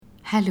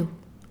Hello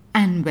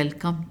and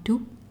welcome to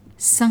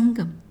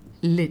Sangam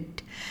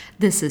Lit.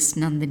 This is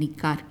Nandini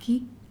Karki,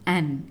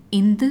 and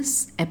in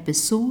this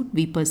episode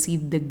we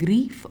perceive the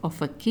grief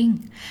of a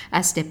king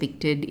as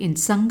depicted in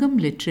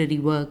Sangam Literary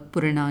work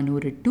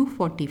Purananooru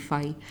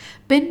 245,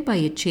 penned by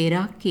a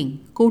Chera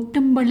king,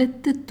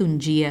 Kottampalathu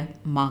Thunjiya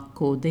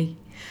Maakothai.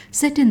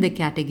 Set in the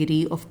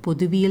category of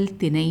Pothuviyal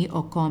Thinai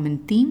or common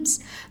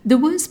themes, the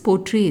verse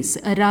portrays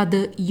a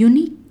rather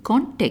unique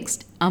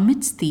context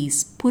amidst these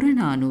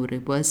Purananooru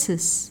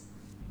verses.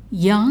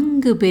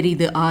 யாங்கு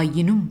பெரிது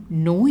ஆயினும்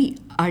நோய்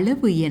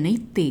அளவு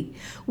எனைத்தே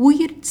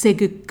உயிர்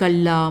செகு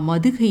கல்லா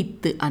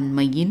மதுகைத்து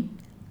அண்மையின்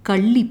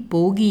கள்ளி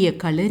போகிய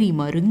களரி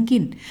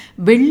மருங்கின்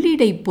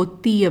வெள்ளிடை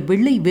பொத்திய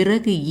விளை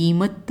விறகு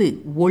ஈமத்து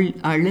ஒள்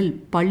அழல்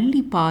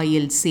பள்ளி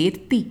பாயல்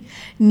சேர்த்தி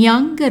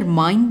ஞாங்கர்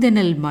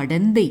மாய்ந்தனல்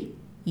மடந்தை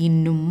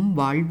இன்னும்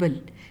வாழ்வல்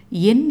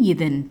என்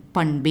இதன்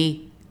பண்பே.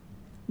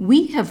 We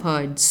have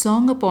heard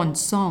song upon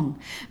song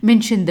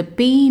mention the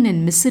pain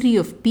and misery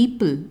of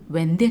people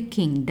when their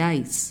king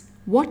dies.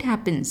 What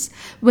happens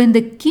when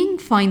the king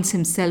finds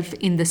himself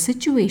in the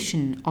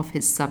situation of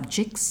his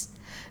subjects?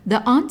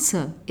 The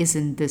answer is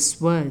in this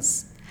verse.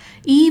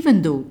 Even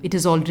though it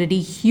is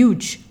already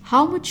huge,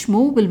 how much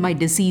more will my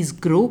disease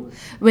grow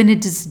when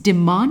it is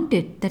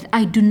demanded that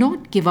I do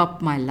not give up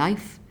my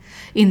life?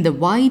 In the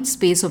wide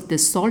space of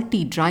this salty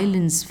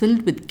drylands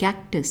filled with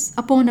cactus,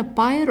 upon a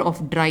pyre of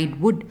dried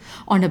wood,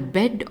 on a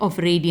bed of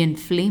radiant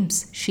flames,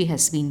 she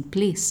has been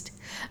placed.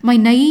 My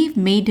naive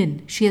maiden,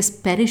 she has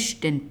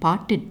perished and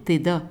parted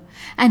thither,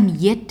 and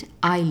yet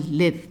I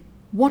live.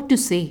 What to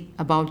say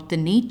about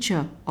the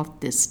nature of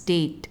this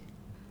state?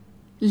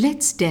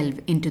 Let's delve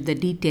into the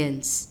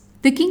details.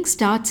 The king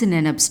starts in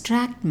an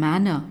abstract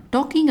manner,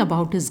 talking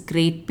about his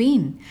great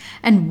pain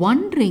and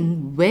wondering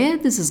where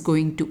this is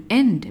going to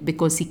end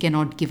because he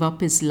cannot give up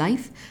his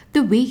life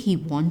the way he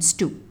wants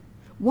to.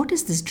 What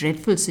is this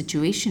dreadful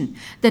situation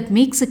that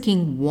makes a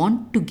king want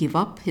to give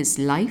up his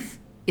life?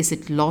 Is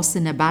it loss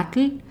in a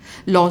battle?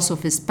 Loss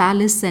of his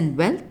palace and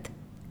wealth?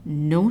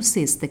 No,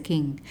 says the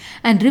king,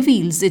 and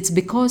reveals it's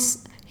because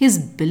his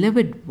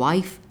beloved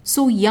wife,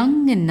 so young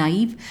and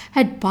naive,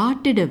 had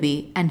parted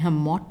away, and her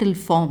mortal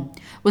form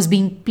was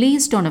being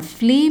placed on a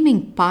flaming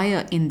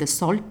pyre in the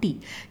salty,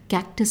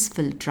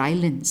 cactus-filled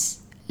drylands.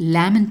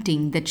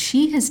 Lamenting that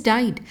she has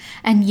died,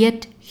 and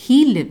yet he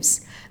lives,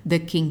 the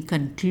king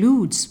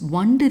concludes,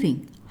 wondering,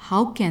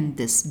 how can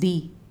this be?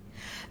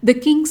 The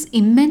king's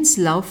immense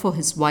love for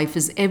his wife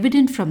is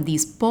evident from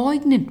these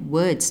poignant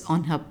words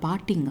on her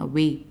parting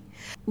away.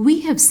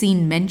 We have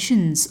seen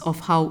mentions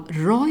of how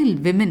royal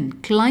women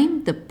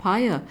climbed the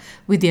pyre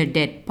with their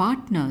dead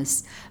partners,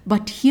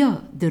 but here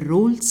the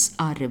roles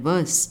are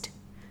reversed.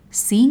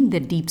 Seeing the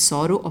deep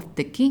sorrow of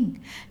the king,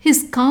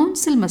 his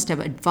council must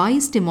have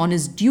advised him on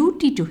his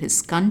duty to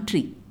his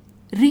country.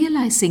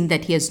 Realizing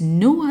that he has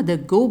no other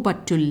go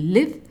but to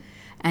live,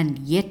 and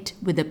yet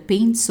with a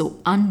pain so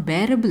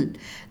unbearable,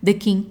 the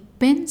king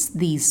pens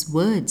these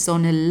words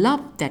on a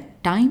love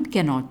that time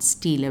cannot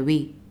steal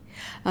away.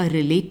 A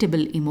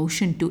relatable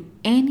emotion to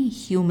any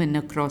human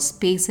across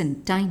space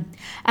and time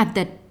at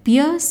that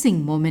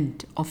piercing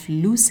moment of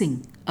losing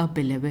a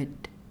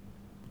beloved.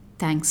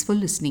 Thanks for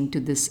listening to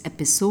this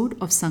episode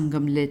of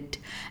Sangam Lit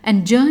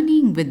and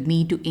journeying with me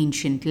to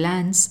ancient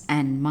lands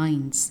and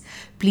minds.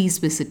 Please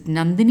visit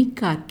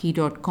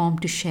nandinikarki.com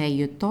to share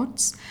your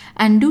thoughts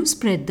and do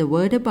spread the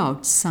word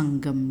about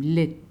Sangam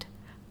Lit.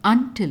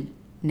 Until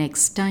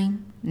next time,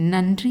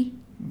 Nandri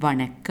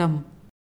Vanakkam.